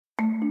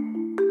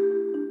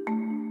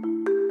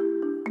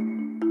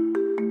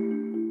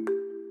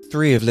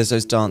3 of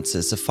Lizzo's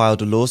dancers have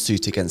filed a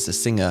lawsuit against the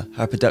singer,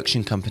 her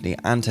production company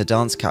and her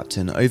dance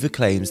captain over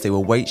claims they were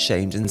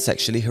weight-shamed and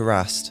sexually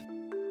harassed.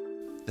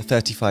 The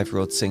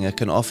 35-year-old singer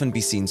can often be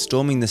seen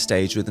storming the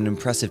stage with an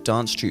impressive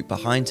dance troupe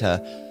behind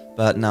her,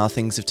 but now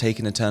things have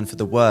taken a turn for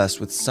the worse,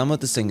 with some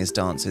of the singer's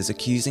dancers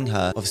accusing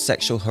her of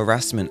sexual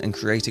harassment and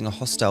creating a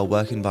hostile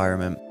work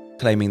environment,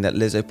 claiming that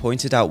Lizzo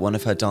pointed out one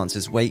of her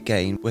dancers' weight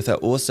gain, with her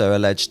also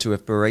alleged to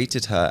have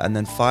berated her and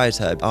then fired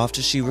her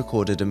after she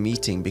recorded a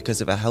meeting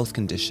because of a health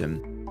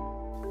condition.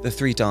 The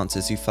 3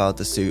 dancers who filed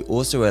the suit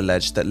also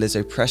alleged that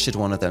Lizzo pressured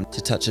one of them to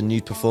touch a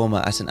nude performer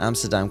at an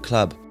Amsterdam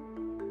club.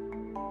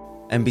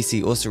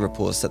 NBC also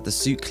reports that the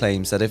suit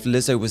claims that if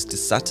Lizzo was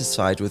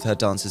dissatisfied with her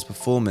dancers'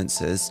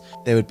 performances,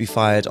 they would be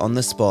fired on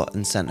the spot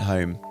and sent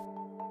home.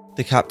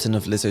 The captain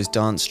of Lizzo's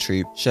dance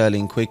troupe,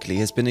 Shirley Quigley,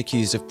 has been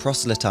accused of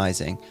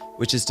proselytizing,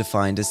 which is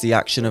defined as the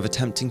action of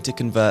attempting to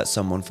convert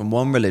someone from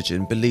one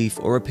religion, belief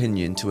or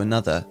opinion to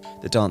another.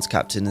 The dance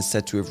captain is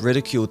said to have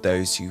ridiculed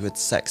those who had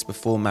sex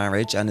before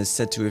marriage and is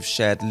said to have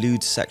shared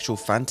lewd sexual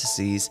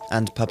fantasies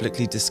and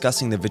publicly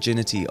discussing the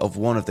virginity of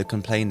one of the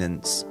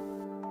complainants.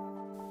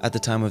 At the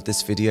time of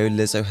this video,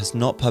 Lizzo has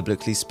not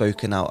publicly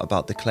spoken out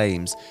about the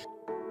claims.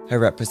 Her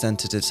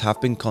representatives have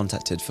been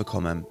contacted for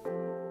comment.